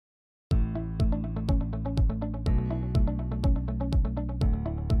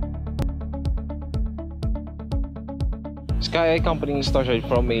SkyEye company started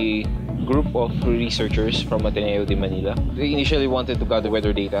from a group of researchers from Ateneo de Manila. They initially wanted to gather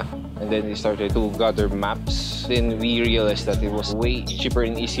weather data, and then they started to gather maps. Then we realized that it was way cheaper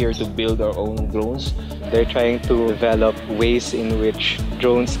and easier to build our own drones. They're trying to develop ways in which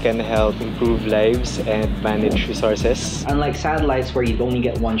drones can help improve lives and manage resources. Unlike satellites where you'd only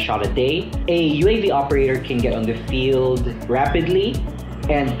get one shot a day, a UAV operator can get on the field rapidly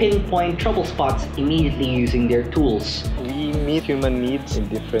and pinpoint trouble spots immediately using their tools. We meet human needs in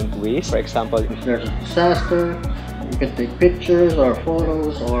different ways. For example, if there's a disaster, you can take pictures or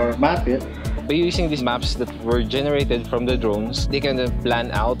photos or map it. By using these maps that were generated from the drones, they can then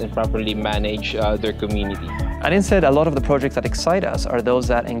plan out and properly manage their community. And instead, a lot of the projects that excite us are those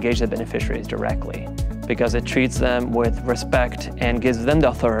that engage the beneficiaries directly, because it treats them with respect and gives them the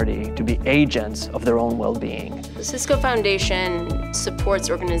authority to be agents of their own well-being. The Cisco Foundation supports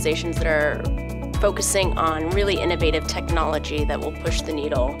organizations that are focusing on really innovative technology that will push the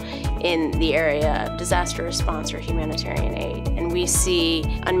needle in the area of disaster response or humanitarian aid. And we see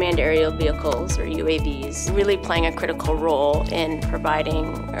unmanned aerial vehicles, or UAVs, really playing a critical role in providing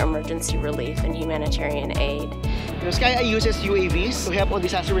emergency relief and humanitarian aid. SkyEye uses UAVs to help on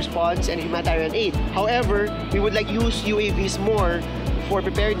disaster response and humanitarian aid. However, we would like to use UAVs more for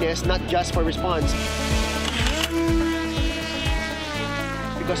preparedness, not just for response.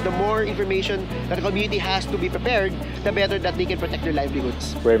 Because the more information that the community has to be prepared, the better that they can protect their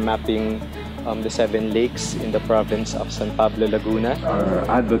livelihoods. We're mapping the 7 lakes in the province of San Pablo, Laguna. Our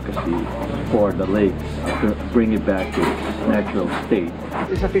advocacy for the lakes to bring it back to its natural state.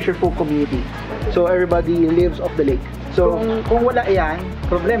 It's a Fisherfolk community, so everybody lives off the lake. So kung wala yan,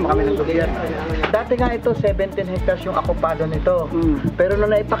 problema kami ng gobyerno. Dati nga ito, 17 hectares yung akupado nito. Pero nung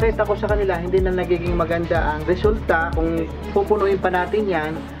naipakita ko sa kanila, hindi na nagiging maganda ang resulta kung pupunuin pa natin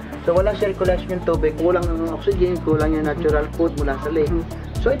yan. So walang circulation yung tubig, kulang ng oxygen, kulang yung natural food mula sa lake.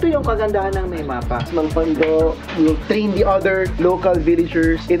 So ito yung kagandahan ng may mapa. FERNANDO will train the other local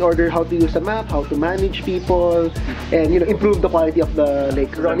villagers in order how to use the map, how to manage people, and improve the quality of the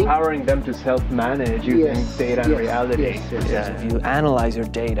lake running. Empowering them to self-manage using data and reality. If you analyze your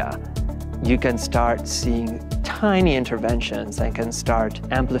data, you can start seeing tiny interventions and can start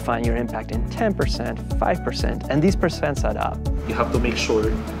amplifying your impact in 10%, 5%, and these percents add up. You have to make sure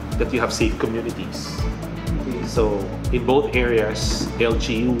that you have safe communities. So in both areas,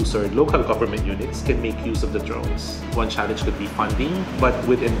 LGUs or local government units can make use of the drones. One challenge could be funding, but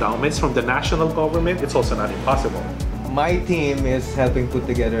with endowments from the national government, it's also not impossible. My team is helping put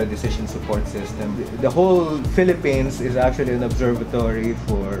together a decision support system. The whole Philippines is actually an observatory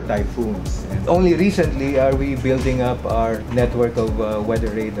for typhoons. And only recently are we building up our network of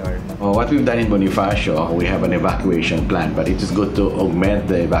weather radar. What we've done in Bonifacio, we have an evacuation plan, but it is good to augment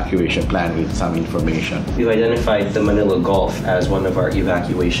the evacuation plan with some information. We've identified the Manila Gulf as one of our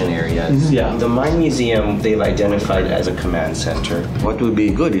evacuation areas. The Mine Museum, they've identified as a command center. What would be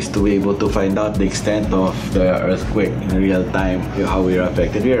good is to be able to find out the extent of the earthquake in real time, how we are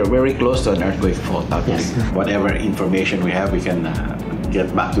affected. We are very close to an earthquake fault. Whatever information we have, we can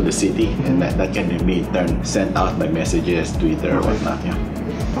get back to the city, and that can be in turn sent out by messages, Twitter, or whatnot.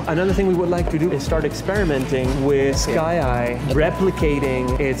 Another thing we would like to do is start experimenting with SkyEye,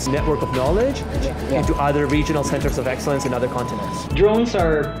 replicating its network of knowledge into other regional centers of excellence in other continents. Drones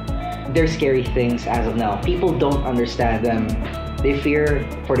they're scary things as of now. People don't understand them. They fear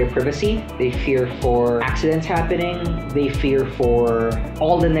for their privacy, they fear for accidents happening, they fear for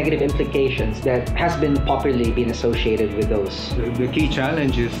all the negative implications that has been popularly been associated with those. The key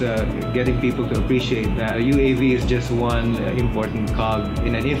challenge is getting people to appreciate that a UAV is just one important cog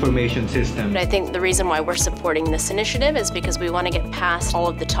in an information system. I think the reason why we're supporting this initiative is because we want to get past all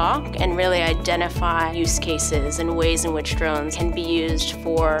of the talk and really identify use cases and ways in which drones can be used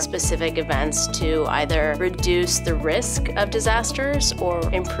for specific events to either reduce the risk of disaster or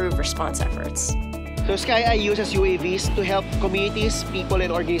improve response efforts. So SkyEye uses UAVs to help communities, people, and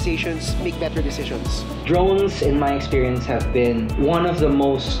organizations make better decisions. Drones, in my experience, have been one of the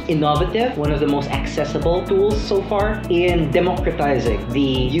most innovative, one of the most accessible tools so far in democratizing the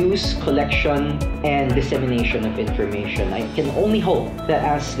use, collection, and dissemination of information. I can only hope that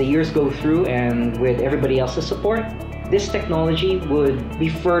as the years go through and with everybody else's support, this technology would be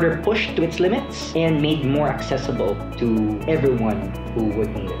further pushed to its limits and made more accessible to everyone who would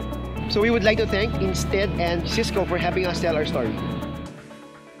need it. So we would like to thank InSTEDD and Cisco for helping us tell our story.